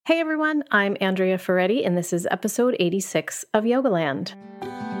Hey everyone, I'm Andrea Ferretti, and this is episode 86 of Yogaland.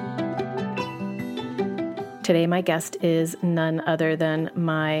 Today, my guest is none other than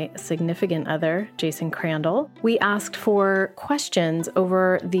my significant other, Jason Crandall. We asked for questions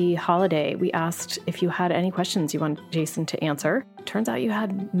over the holiday. We asked if you had any questions you want Jason to answer. Turns out you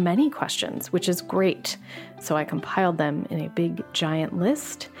had many questions, which is great. So I compiled them in a big, giant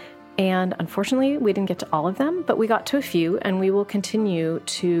list. And unfortunately, we didn't get to all of them, but we got to a few, and we will continue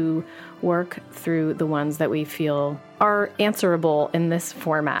to work through the ones that we feel are answerable in this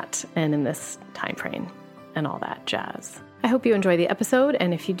format and in this time frame and all that jazz. I hope you enjoy the episode,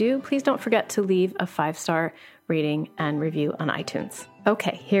 and if you do, please don't forget to leave a 5-star rating and review on iTunes.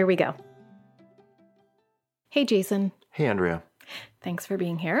 Okay, here we go. Hey, Jason. Hey, Andrea. Thanks for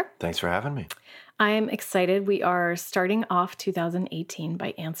being here. Thanks for having me. I am excited. We are starting off 2018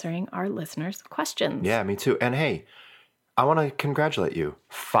 by answering our listeners' questions. Yeah, me too. And hey, I want to congratulate you.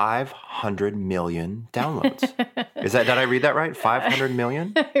 500 million downloads. Did I read that right? 500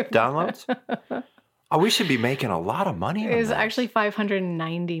 million downloads? Oh, we should be making a lot of money on It was that. actually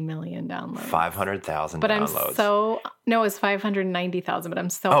 590 million downloads. 500,000 but downloads. No, it's 590,000, but I'm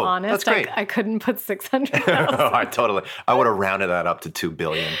so Oh, honest. that's great. I couldn't put 600,000. I would have rounded that up to 2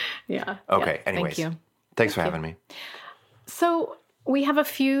 billion. Yeah. Okay, yeah, anyways. Thank you. Thanks for having me. So we have a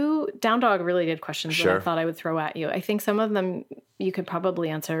few down dog related questions that I Sure. thought I would throw at you. I think some of them you could probably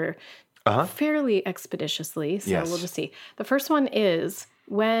answer fairly expeditiously. So Yes. we'll just see. The first one is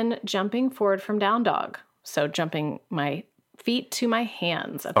when jumping forward from down dog, so jumping my feet to my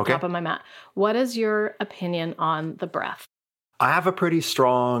hands at the top of my mat, what is your opinion on the breath? I have a pretty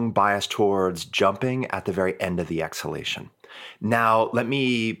strong bias towards jumping at the very end of the exhalation. Now, let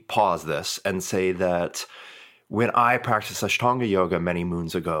me pause this and say that when I practiced Ashtanga yoga many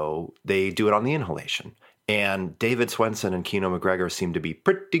moons ago, they do it on the inhalation. And David Swenson and Keno McGregor seem to be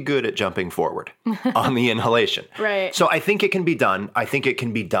pretty good at jumping forward on the inhalation. Right. So I think it can be done. I think it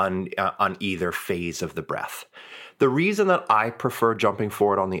can be done on either phase of the breath. The reason that I prefer jumping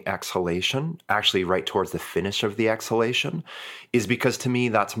forward on the exhalation, actually right towards the finish of the exhalation, is because to me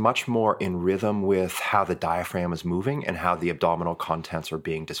that's much more in rhythm with how the diaphragm is moving and how the abdominal contents are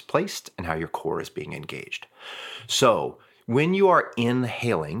being displaced and how your core is being engaged. So when you are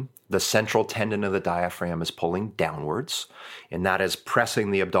inhaling, the central tendon of the diaphragm is pulling downwards, and that is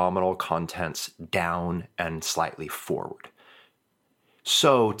pressing the abdominal contents down and slightly forward.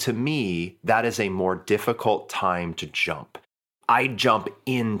 So to me, that is a more difficult time to jump. I jump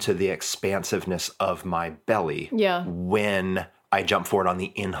into the expansiveness of my belly when I jump forward on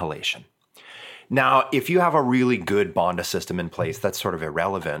the inhalation. Now, if you have a really good Bandha system in place, that's sort of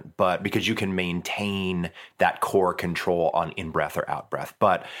irrelevant, but because you can maintain that core control on in-breath or out-breath.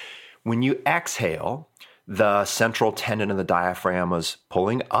 But when you exhale, the central tendon of the diaphragm is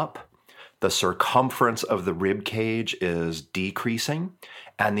pulling up, the circumference of the rib cage is decreasing,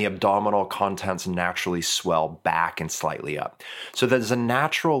 and the abdominal contents naturally swell back and slightly up. So there's a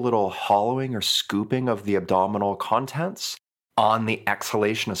natural little hollowing or scooping of the abdominal contents on the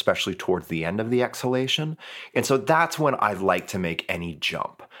exhalation, especially towards the end of the exhalation. And so that's when I like to make any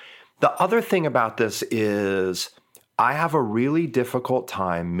jump. The other thing about this is I have a really difficult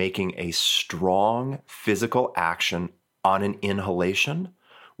time making a strong physical action on an inhalation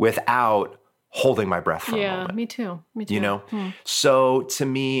without holding my breath for a moment. Yeah, me too. You know? So to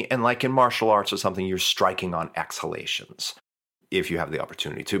me, and like in martial arts or something, you're striking on exhalations if you have the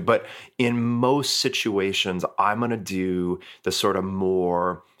opportunity to. But in most situations, I'm going to do the sort of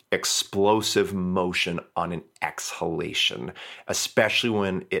more explosive motion on an exhalation, especially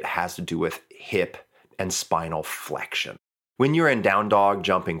when it has to do with hip and spinal flexion. When you're in down dog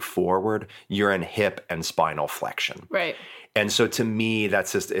jumping forward, you're in hip and spinal flexion. Right. And so to me,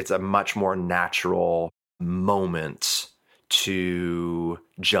 it's a much more natural moment to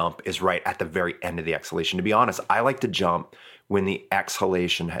jump is right at the very end of the exhalation. To be honest, I like to jump when the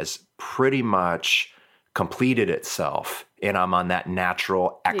exhalation has pretty much completed itself and I'm on that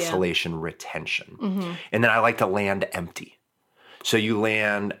natural exhalation retention. Mm-hmm. And then I like to land empty. So you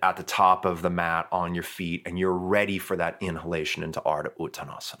land at the top of the mat on your feet and you're ready for that inhalation into Ardha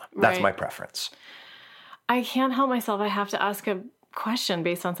Uttanasana. That's my preference. I can't help myself. I have to ask a question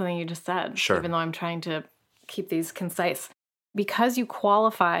based on something you just said. Sure. Even though I'm trying to keep these concise. Because you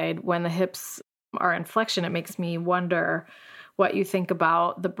qualified when the hips are in flexion, it makes me wonder what you think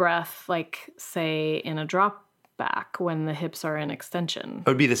about the breath, like, say, in a drop back when the hips are in extension. It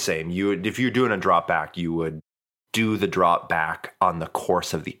would be the same. If you're doing a drop back, you would do the drop back on the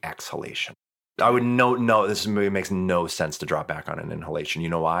course of the exhalation. I would this makes no sense to drop back on an inhalation. You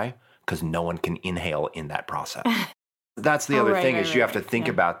know why? Because no one can inhale in that process. That's the other thing is you have to think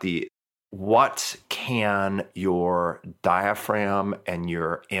about what can your diaphragm and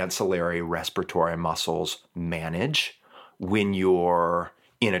your ancillary respiratory muscles manage when you're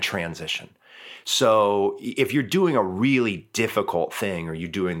in a transition. So if you're doing a really difficult thing or you're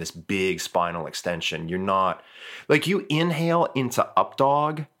doing this big spinal extension, you're not, like you inhale into up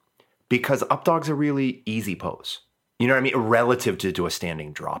dog because up dog's a really easy pose. You know what I mean? Relative to a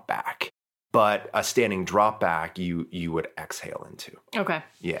standing drop back. But a standing drop back, you would exhale into. Okay.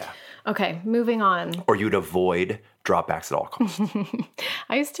 Yeah. Okay, moving on. Or you'd avoid drop backs at all costs.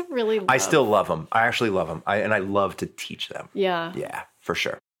 I used to really I still love them. I actually love them. And I love to teach them. Yeah. Yeah, for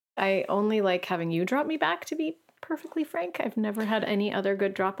sure. I only like having you drop me back, to be perfectly frank. I've never had any other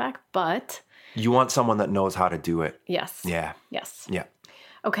good drop back, but... You want someone that knows how to do it. Yes. Yeah. Yes. Yeah.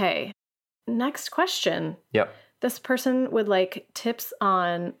 Okay. Next question. Yep. This person would like tips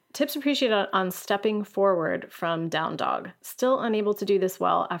appreciated on stepping forward from down dog. Still unable to do this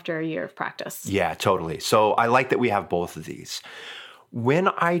well after a year of practice. Yeah, totally. So I like that we have both of these. When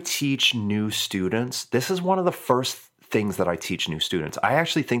I teach new students, this is one of the first things that I teach new students. I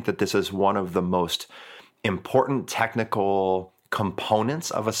actually think that this is one of the most important technical components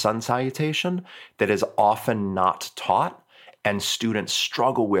of a sun salutation that is often not taught and students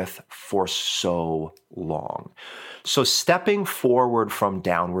struggle with for so long. So stepping forward from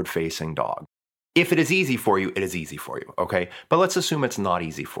downward facing dog. If it is easy for you, it is easy for you, okay? But let's assume it's not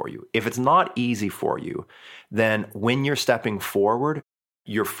easy for you. If it's not easy for you, then when you're stepping forward,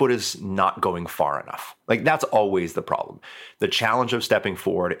 your foot is not going far enough. Like that's always the problem. The challenge of stepping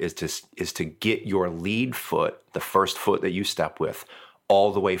forward is to get your lead foot, the first foot that you step with,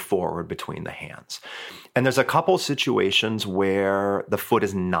 all the way forward between the hands. And there's a couple situations where the foot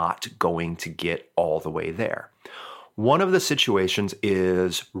is not going to get all the way there. One of the situations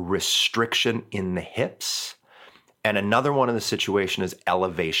is restriction in the hips, and another one of the situation is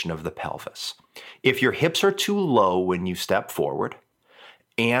elevation of the pelvis. If your hips are too low when you step forward,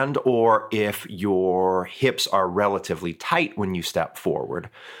 and or if your hips are relatively tight when you step forward,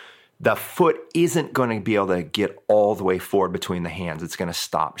 the foot isn't going to be able to get all the way forward between the hands. It's going to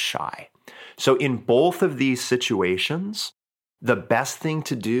stop shy. So in both of these situations, the best thing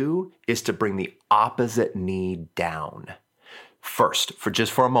to do is to bring the opposite knee down first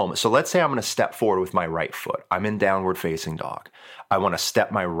for a moment. So let's say I'm going to step forward with my right foot. I'm in downward facing dog. I want to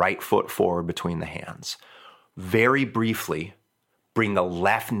step my right foot forward between the hands. Very briefly, bring the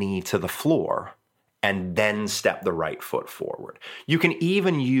left knee to the floor and then step the right foot forward. You can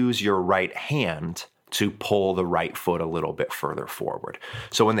even use your right hand to pull the right foot a little bit further forward.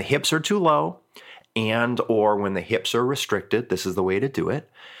 So when the hips are too low and or when the hips are restricted, this is the way to do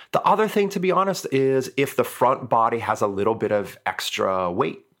it. The other thing, to be honest, is if the front body has a little bit of extra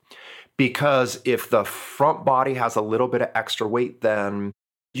weight. Because if the front body has a little bit of extra weight, then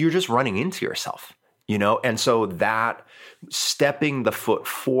you're just running into yourself. You know, and so that stepping the foot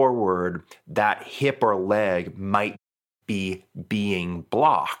forward, that hip or leg might be being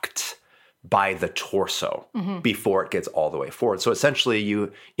blocked by the torso before it gets all the way forward. So essentially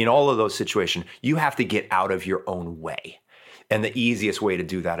you, in all of those situations, you have to get out of your own way. And the easiest way to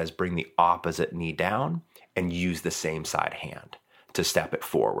do that is bring the opposite knee down and use the same side hand to step it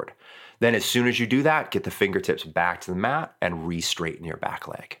forward. Then as soon as you do that, get the fingertips back to the mat and re-straighten your back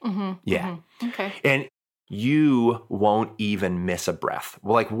leg. Yeah. Okay. And you won't even miss a breath.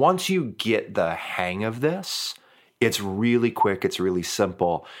 Like once you get the hang of this, it's really quick, it's really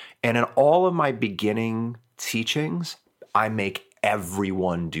simple. And in all of my beginning teachings, I make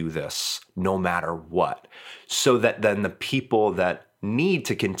everyone do this no matter what. So that then the people that need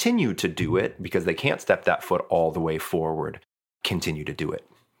to continue to do it because they can't step that foot all the way forward, continue to do it.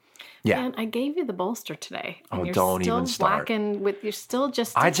 Yeah. And I gave you the bolster today. And you're don't even start. You're still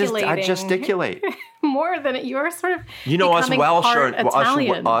gesticulating. I gesticulate. More than you're sort of. You know, us Welsh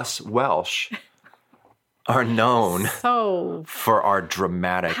us Welsh are known for our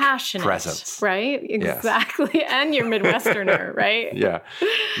dramatic passionate presence. Right? Exactly. Yes. And you're Midwesterner, right? Yeah.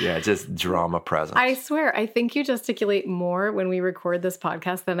 Yeah, just drama presence. I swear, I think you gesticulate more when we record this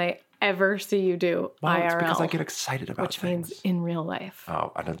podcast than I ever see you do IRL. It's because I get excited about which things. Means in real life.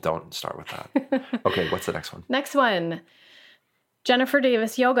 Oh, don't start with that. Okay, what's the next one? Next one. Jennifer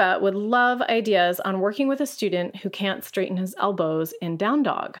Davis Yoga would love ideas on working with a student who can't straighten his elbows in down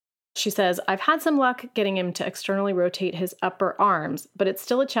dog. She says, I've had some luck getting him to externally rotate his upper arms, but it's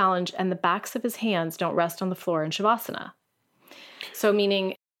still a challenge and the backs of his hands don't rest on the floor in Shavasana. So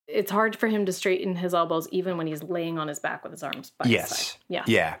meaning it's hard for him to straighten his elbows even when he's laying on his back with his arms by his side.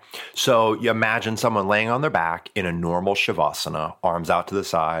 Yeah. So you imagine someone laying on their back in a normal Shavasana, arms out to the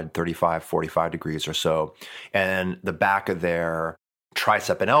side, 35, 45 degrees or so, and the back of their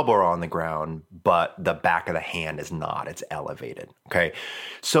tricep and elbow are on the ground, but the back of the hand is not. It's elevated. Okay.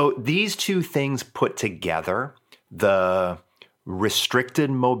 So these two things put together, the restricted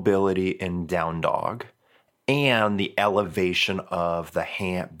mobility in down dog and the elevation of the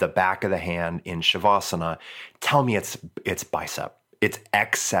hand, the back of the hand in Shavasana, tell me it's bicep. It's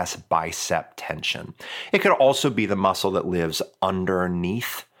excess bicep tension. It could also be the muscle that lives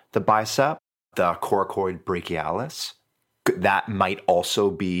underneath the bicep, the coracoid brachialis. That might also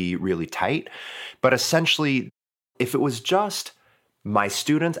be really tight. But essentially, if it was just my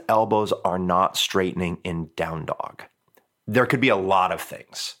students' elbows are not straightening in down dog, there could be a lot of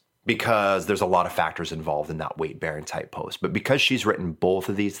things because there's a lot of factors involved in that weight-bearing type pose. But because she's written both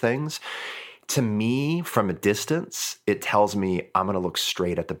of these things, to me, from a distance, it tells me I'm going to look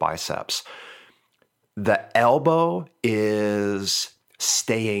straight at the biceps. The elbow is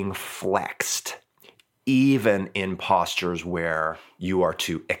staying flexed, even in postures where you are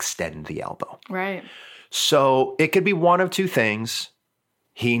to extend the elbow. Right. So it could be one of two things.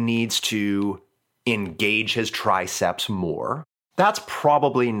 He needs to engage his triceps more. That's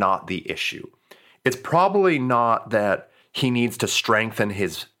probably not the issue. It's probably not that he needs to strengthen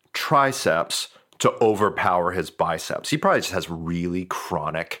his triceps to overpower his biceps. He probably just has really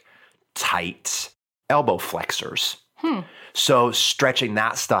chronic, tight elbow flexors. So stretching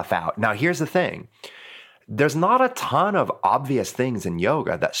that stuff out. Now, here's the thing. There's not a ton of obvious things in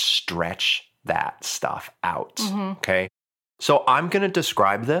yoga that stretch that stuff out, okay? So I'm going to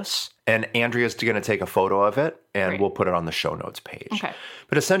describe this, and Andrea's going to take a photo of it, and we'll put it on the show notes page. Okay.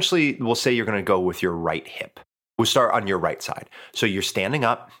 But essentially, we'll say you're going to go with your right hip. We'll start on your right side. So you're standing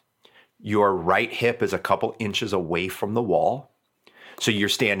up. Your right hip is a couple inches away from the wall. So you're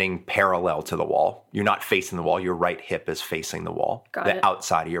standing parallel to the wall. You're not facing the wall. Your right hip is facing the wall, the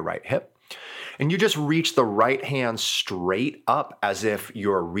outside of your right hip. And you just reach the right hand straight up as if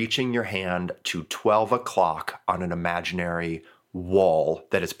you're reaching your hand to 12 o'clock on an imaginary wall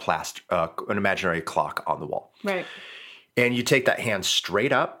that is an imaginary clock on the wall. Right. And you take that hand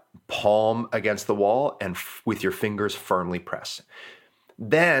straight up, palm against the wall, and with your fingers firmly press.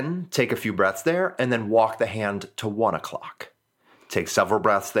 Then take a few breaths there and then walk the hand to 1 o'clock. Take several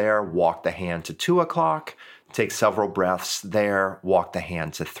breaths there, walk the hand to 2 o'clock. Take several breaths there, walk the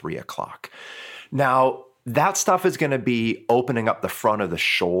hand to 3 o'clock. Now, that stuff is going to be opening up the front of the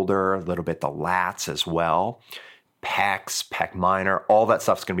shoulder, a little bit the lats as well. Pecs, pec minor, all that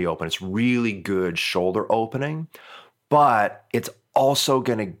stuff's going to be open. It's really good shoulder opening, but it's also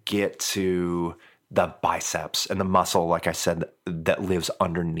going to get to the biceps and the muscle, like I said, that lives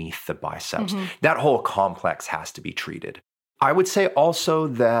underneath the biceps. That whole complex has to be treated. I would say also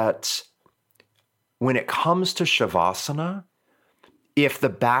that when it comes to Shavasana, if the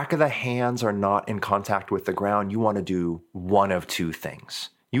back of the hands are not in contact with the ground, you want to do one of two things.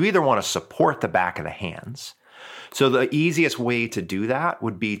 You either want to support the back of the hands. So the easiest way to do that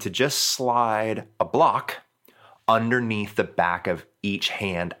would be to just slide a block underneath the back of each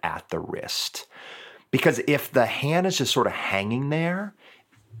hand at the wrist. Because if the hand is just sort of hanging there,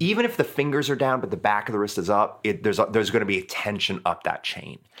 even if the fingers are down but the back of the wrist is up, there's going to be a tension up that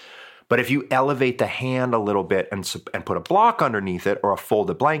chain. But if you elevate the hand a little bit and put a block underneath it or a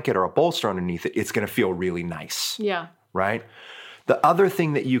folded blanket or a bolster underneath it, it's going to feel really nice. Yeah. Right? The other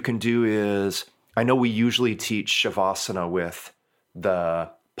thing that you can do is, I know we usually teach Shavasana with the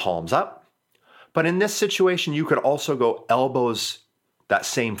palms up, but in this situation, you could also go elbows that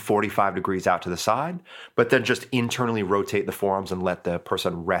same 45 degrees out to the side, but then just internally rotate the forearms and let the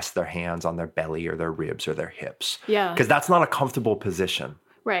person rest their hands on their belly or their ribs or their hips. Yeah. Because that's not a comfortable position.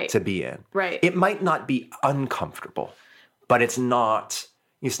 Right. To be in. Right. It might not be uncomfortable, but it's not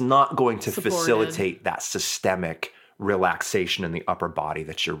going to facilitate that systemic relaxation in the upper body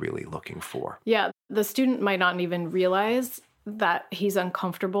that you're really looking for. Yeah. The student might not even realize that he's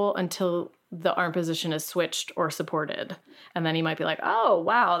uncomfortable until the arm position is switched or supported. And then he might be like, oh,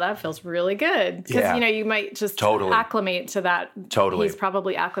 wow, that feels really good. Because, you might just acclimate to that. Totally. He's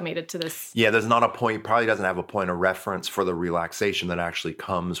probably acclimated to this. Yeah, there's not a point, probably doesn't have a point of reference for the relaxation that actually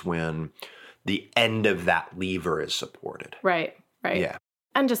comes when the end of that lever is supported. Right. Yeah.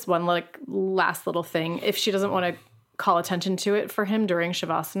 And just one last little thing. If she doesn't want to call attention to it for him during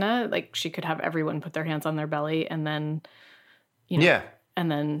Shavasana, she could have everyone put their hands on their belly and then, Yeah. And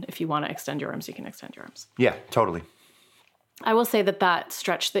then if you want to extend your arms, you can extend your arms. Yeah, totally. I will say that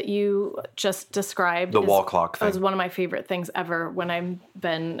stretch that you just described, the wall clock thing, was one of my favorite things ever when I've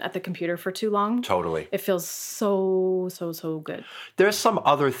been at the computer for too long. Totally. It feels so good. There's some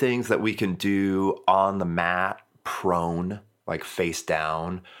other things that we can do on the mat, prone, like face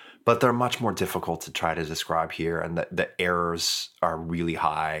down, but they're much more difficult to try to describe here. And the errors are really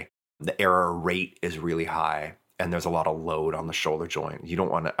high. The error rate is really high. And there's a lot of load on the shoulder joint. I don't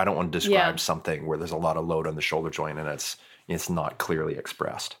want to describe something where there's a lot of load on the shoulder joint and it's not clearly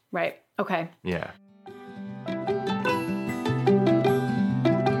expressed. Right. Okay. Yeah.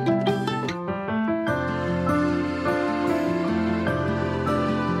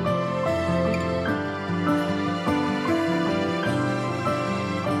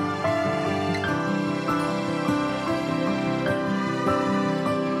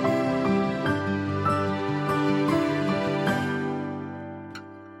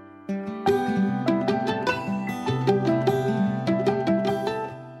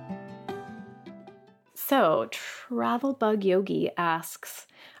 So, Travel Bug Yogi asks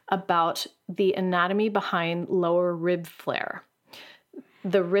about the anatomy behind lower rib flare,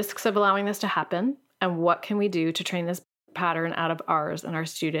 the risks of allowing this to happen, and what can we do to train this pattern out of ours and our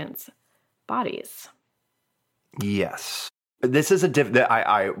students' bodies? Yes. This is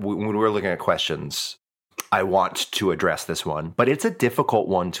when we're looking at questions, I want to address this one, but it's a difficult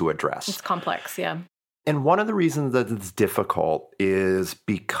one to address. It's complex, yeah. And one of the reasons that it's difficult is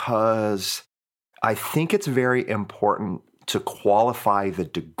because I think it's very important to qualify the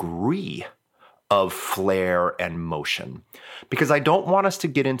degree of flare and motion, because I don't want us to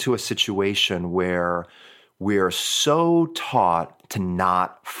get into a situation where we're so taught to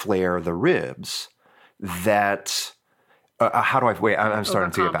not flare the ribs that I'm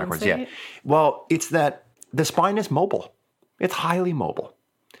starting to get backwards. Yeah. Well, it's that the spine is mobile. It's highly mobile.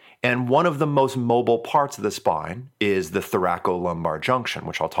 And one of the most mobile parts of the spine is the thoracolumbar junction,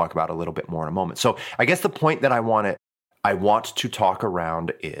 which I'll talk about a little bit more in a moment. So I guess the point that I want to talk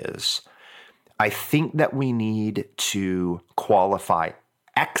around is I think that we need to qualify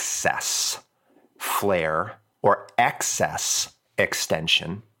excess flare or excess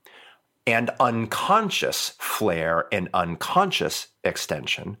extension and unconscious flare and unconscious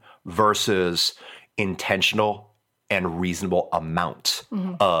extension versus intentional and reasonable amount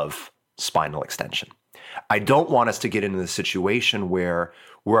of spinal extension. I don't want us to get into the situation where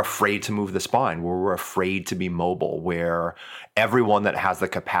we're afraid to move the spine, where we're afraid to be mobile, where everyone that has the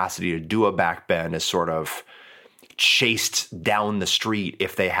capacity to do a back bend is sort of chased down the street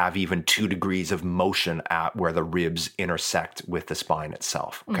if they have even 2 degrees of motion at where the ribs intersect with the spine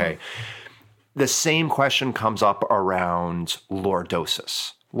itself, okay? The same question comes up around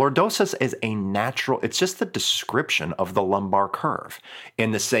lordosis. Lordosis is it's just the description of the lumbar curve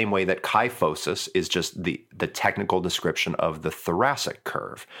in the same way that kyphosis is just the technical description of the thoracic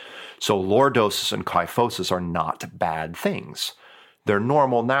curve. So lordosis and kyphosis are not bad things. They're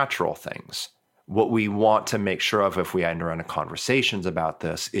normal, natural things. What we want to make sure of if we enter into conversations about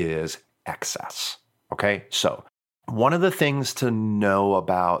this is excess, okay? So one of the things to know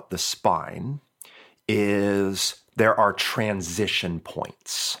about the spine is there are transition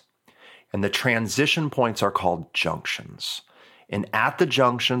points. And the transition points are called junctions. And at the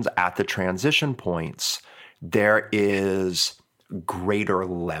junctions, at the transition points, there is greater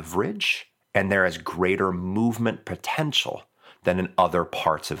leverage and there is greater movement potential than in other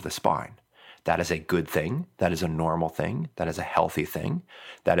parts of the spine. That is a good thing. That is a normal thing. That is a healthy thing.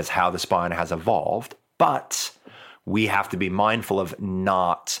 That is how the spine has evolved. But we have to be mindful of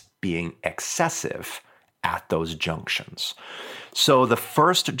not being excessive at those junctions. So the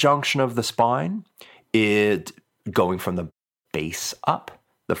first junction of the spine is going from the base up.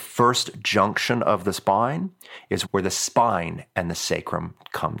 The first junction of the spine is where the spine and the sacrum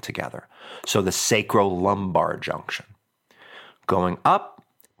come together. So the sacrolumbar junction. Going up,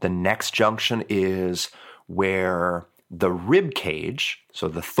 the next junction is where the rib cage, so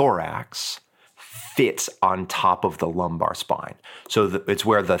the thorax, fits on top of the lumbar spine. So it's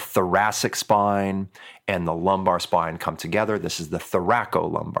where the thoracic spine and the lumbar spine come together. This is the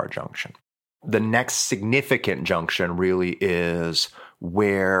thoracolumbar junction. The next significant junction really is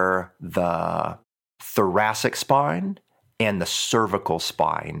where the thoracic spine and the cervical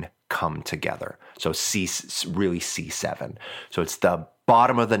spine come together. So really C7. So it's the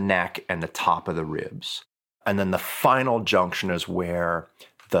bottom of the neck and the top of the ribs. And then the final junction is where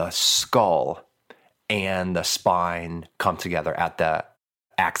the skull and the spine come together at the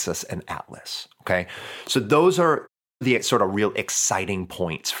axis and atlas, okay? So those are the sort of real exciting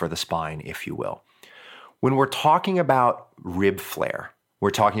points for the spine, if you will. When we're talking about rib flare,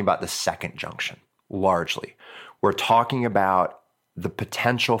 we're talking about the second junction, largely. We're talking about the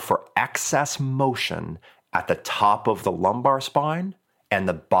potential for excess motion at the top of the lumbar spine and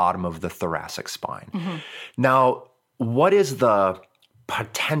the bottom of the thoracic spine. Mm-hmm. Now, what is the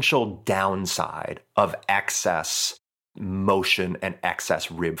potential downside of excess motion and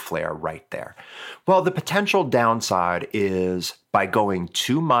excess rib flare right there? Well, the potential downside is by going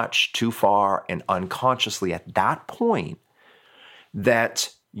too much, too far, and unconsciously at that point,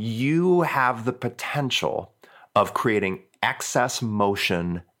 that you have the potential of creating excess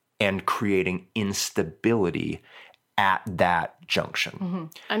motion and creating instability at that junction. Mm-hmm.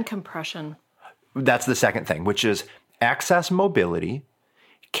 And compression. That's the second thing, which is excess mobility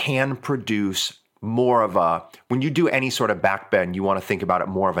can produce more of a, when you do any sort of back bend, you want to think about it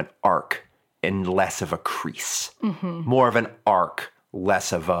more of an arc and less of a crease. Mm-hmm. More of an arc,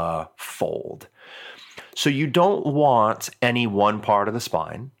 less of a fold. So you don't want any one part of the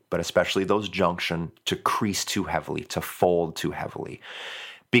spine, but especially those junction, to crease too heavily, to fold too heavily,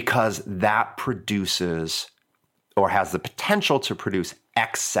 because that produces or has the potential to produce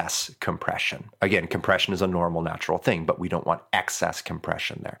excess compression. Again, compression is a normal, natural thing, but we don't want excess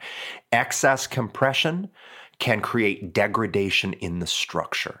compression there. Excess compression can create degradation in the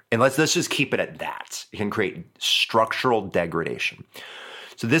structure. And let's just keep it at that. It can create structural degradation.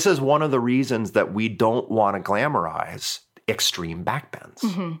 So this is one of the reasons that we don't want to glamorize extreme back bends.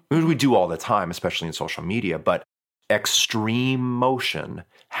 Mm-hmm. We do all the time, especially in social media, but extreme motion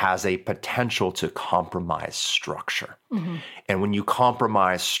has a potential to compromise structure. Mm-hmm. And when you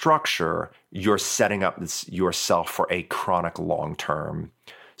compromise structure, you're setting up yourself for a chronic long-term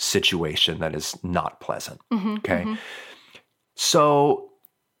situation that is not pleasant. Mm-hmm. Okay. Mm-hmm. So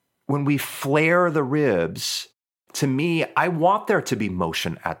when we flare the ribs, to me, I want there to be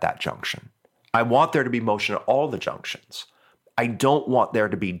motion at that junction. I want there to be motion at all the junctions. I don't want there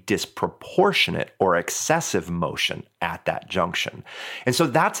to be disproportionate or excessive motion at that junction. And so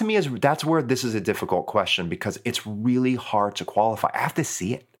that to me that's where this is a difficult question, because it's really hard to qualify. I have to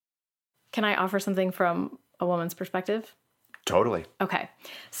see it. Can I offer something from a woman's perspective? Totally. Okay.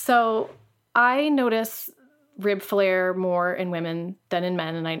 So I notice rib flare more in women than in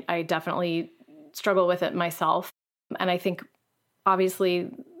men, and I definitely struggle with it myself. And I think obviously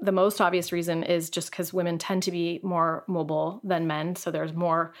the most obvious reason is just because women tend to be more mobile than men. So there's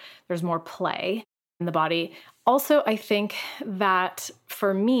more play in the body. Also, I think that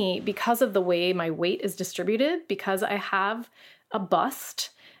for me, because of the way my weight is distributed, because I have a bust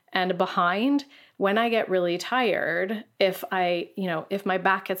and a behind, when I get really tired, if my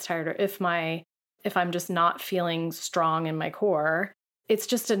back gets tired, or if I'm just not feeling strong in my core, it's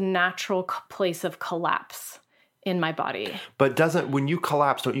just a natural place of collapse in my body. But when you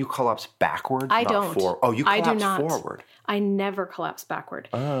collapse, don't you collapse backwards? I don't. You collapse forward. I never collapse backward.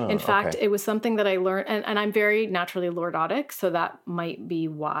 In fact, It was something that I learned, and I'm very naturally lordotic, so that might be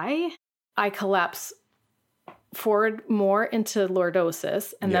why. I collapse forward more into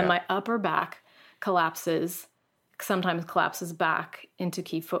lordosis, and then my upper back sometimes collapses back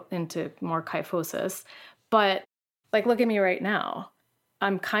into more kyphosis. But like, look at me right now.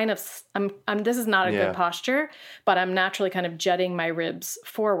 I'm this is not a good posture, but I'm naturally kind of jutting my ribs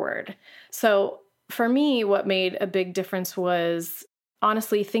forward. So for me, what made a big difference was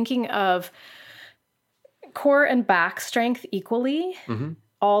honestly thinking of core and back strength equally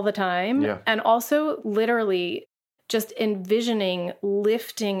all the time. Yeah. And also literally just envisioning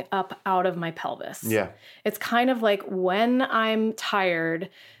lifting up out of my pelvis. Yeah. It's kind of like when I'm tired,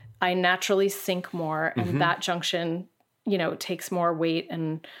 I naturally sink more, and that junction takes more weight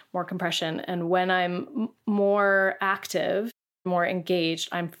and more compression. And when I'm more active, more engaged,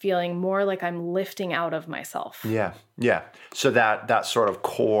 I'm feeling more like I'm lifting out of myself. Yeah. Yeah. So that sort of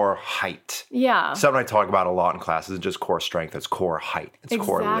core height. Yeah. Something I talk about a lot in classes, isn't just core strength, it's core height. It's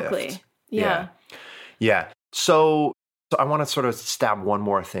core lift. Yeah. Yeah. So I want to sort of stab one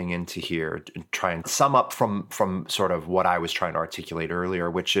more thing into here and try and sum up from sort of what I was trying to articulate earlier,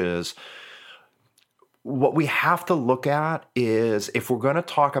 which is what we have to look at is, if we're going to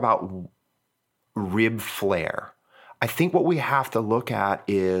talk about rib flare, I think what we have to look at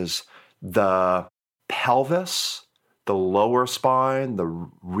is the pelvis, the lower spine, the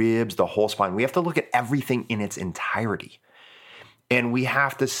ribs, the whole spine. We have to look at everything in its entirety. And we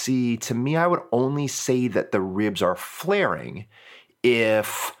have to see, to me, I would only say that the ribs are flaring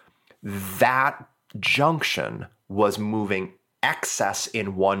if that junction was moving excess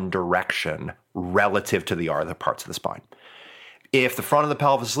in one direction relative to the other parts of the spine. If the front of the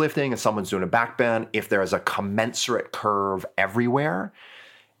pelvis is lifting and someone's doing a back bend, if there's a commensurate curve everywhere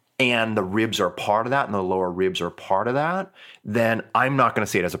and the ribs are part of that and the lower ribs are part of that, then I'm not going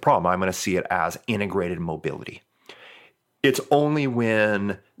to see it as a problem. I'm going to see it as integrated mobility. It's only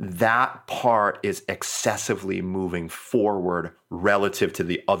when that part is excessively moving forward relative to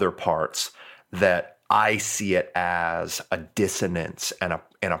the other parts that I see it as a dissonance and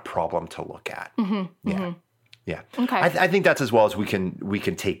a problem to look at. Yeah. Okay. I think that's as well as we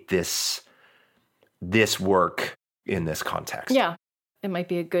can take this work in this context. Yeah. It might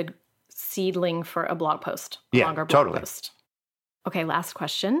be a good seedling for a blog post, longer blog totally. post. Okay, last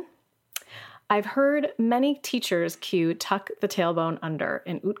question. I've heard many teachers cue tuck the tailbone under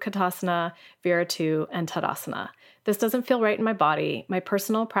in Utkatasana, Viratu, and Tadasana. This doesn't feel right in my body. My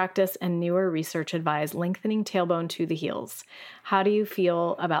personal practice and newer research advise lengthening tailbone to the heels. How do you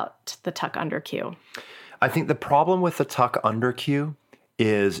feel about the tuck under cue? I think the problem with the tuck under cue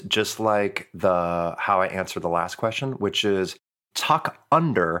is just like how I answered the last question, which is tuck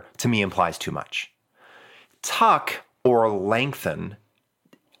under to me implies too much. Tuck or lengthen,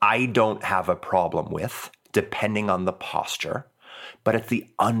 I don't have a problem with, depending on the posture, but it's the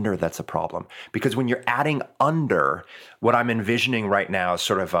under that's a problem. Because when you're adding under, what I'm envisioning right now is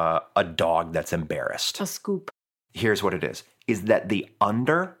sort of a dog that's embarrassed. A scoop. Here's what it is that the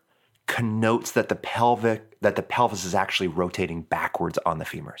under connotes that the pelvis is actually rotating backwards on the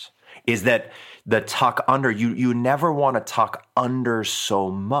femurs. Is that the tuck under, you never want to tuck under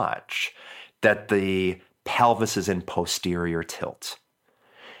so much that the pelvis is in posterior tilt.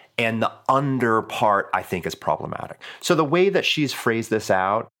 And the under part, I think, is problematic. So the way that she's phrased this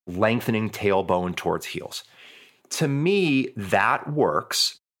out, lengthening tailbone towards heels, to me, that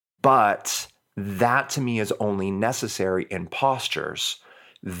works, but that to me is only necessary in postures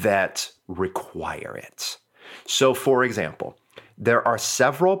that require it. So for example, there are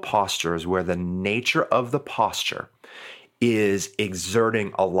several postures where the nature of the posture is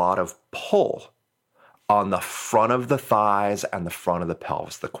exerting a lot of pull on the front of the thighs and the front of the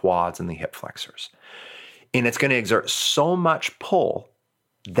pelvis, the quads and the hip flexors. And it's going to exert so much pull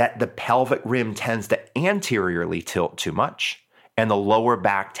that the pelvic rim tends to anteriorly tilt too much, and the lower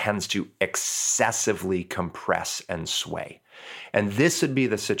back tends to excessively compress and sway. And this would be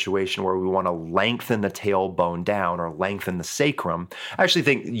the situation where we want to lengthen the tailbone down or lengthen the sacrum. I actually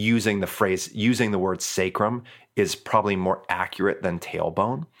think using the word sacrum is probably more accurate than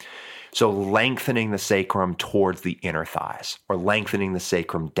tailbone. So lengthening the sacrum towards the inner thighs or lengthening the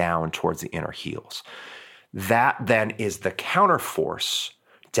sacrum down towards the inner heels. That then is the counterforce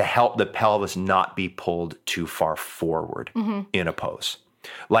to help the pelvis not be pulled too far forward in a pose,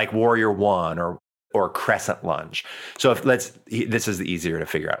 like Warrior One or crescent lunge. So this is easier to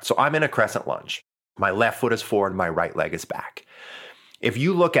figure out. So I'm in a crescent lunge. My left foot is forward, my right leg is back. If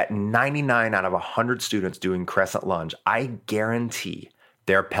you look at 99 out of 100 students doing crescent lunge, I guarantee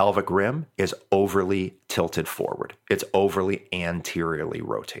their pelvic rim is overly tilted forward. It's overly anteriorly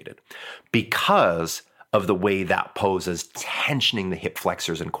rotated because of the way that pose is tensioning the hip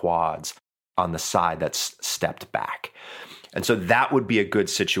flexors and quads on the side that's stepped back. And so that would be a good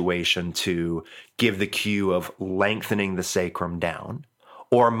situation to give the cue of lengthening the sacrum down.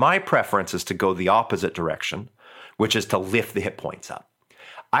 Or my preference is to go the opposite direction, which is to lift the hip points up.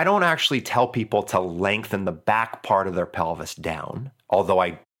 I don't actually tell people to lengthen the back part of their pelvis down, although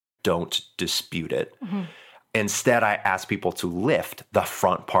I don't dispute it. Instead, I ask people to lift the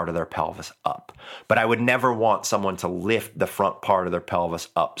front part of their pelvis up. But I would never want someone to lift the front part of their pelvis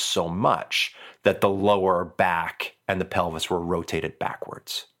up so much that the lower back and the pelvis were rotated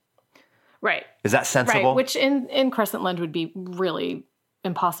backwards. Right. Is that sensible? Right, which in crescent lunge would be really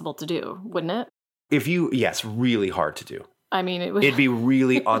impossible to do, wouldn't it? Yes, really hard to do. I mean, it'd be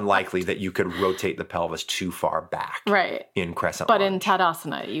really unlikely that you could rotate the pelvis too far back. Right. In crescent lunge. But in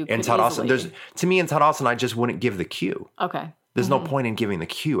Tadasana, you could easily. To me, in Tadasana, I just wouldn't give the cue. Okay. There's no point in giving the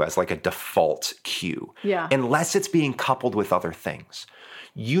cue as like a default cue. Yeah. Unless it's being coupled with other things.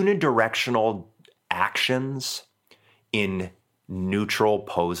 Unidirectional actions in neutral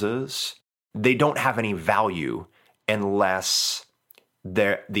poses, they don't have any value unless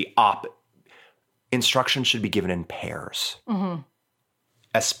instruction should be given in pairs,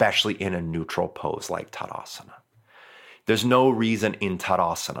 especially in a neutral pose like Tadasana. There's no reason in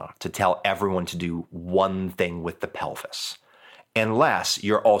Tadasana to tell everyone to do one thing with the pelvis, unless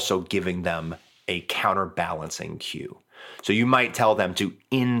you're also giving them a counterbalancing cue. So you might tell them to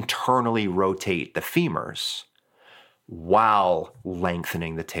internally rotate the femurs while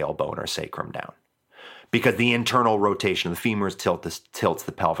lengthening the tailbone or sacrum down. Because the internal rotation of the femurs tilts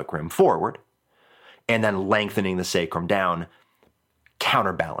the pelvic rim forward, and then lengthening the sacrum down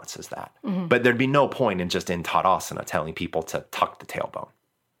counterbalances that. But there'd be no point in Tadasana telling people to tuck the tailbone.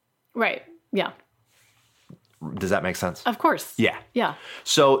 Right. Yeah. Does that make sense? Of course. Yeah. Yeah.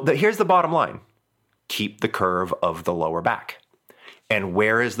 So here's the bottom line. keep the curve of the lower back. And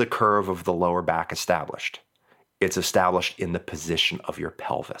where is the curve of the lower back established? It's established in the position of your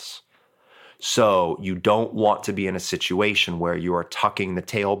pelvis. So you don't want to be in a situation where you are tucking the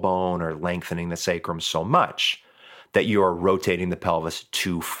tailbone or lengthening the sacrum so much that you are rotating the pelvis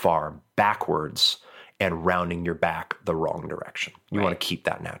too far backwards and rounding your back the wrong direction. You want to keep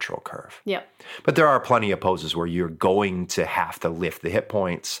that natural curve. Yep. But there are plenty of poses where you're going to have to lift the hip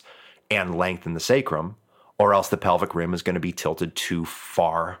points and lengthen the sacrum, or else the pelvic rim is going to be tilted too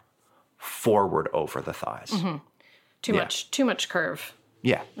far forward over the thighs. Mm-hmm. Too much curve.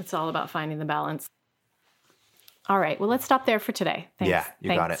 Yeah. It's all about finding the balance. All right. Well, let's stop there for today. Thanks. Yeah,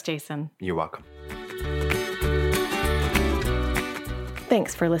 you got it. Thanks, Jason. You're welcome.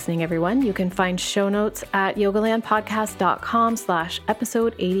 Thanks for listening, everyone. You can find show notes at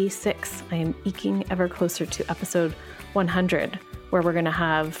yogalandpodcast.com/episode 86. I am eking ever closer to episode 100, where we're going to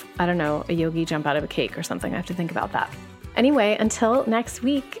have, I don't know, a yogi jump out of a cake or something. I have to think about that. Anyway, until next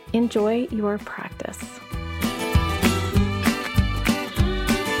week, enjoy your practice.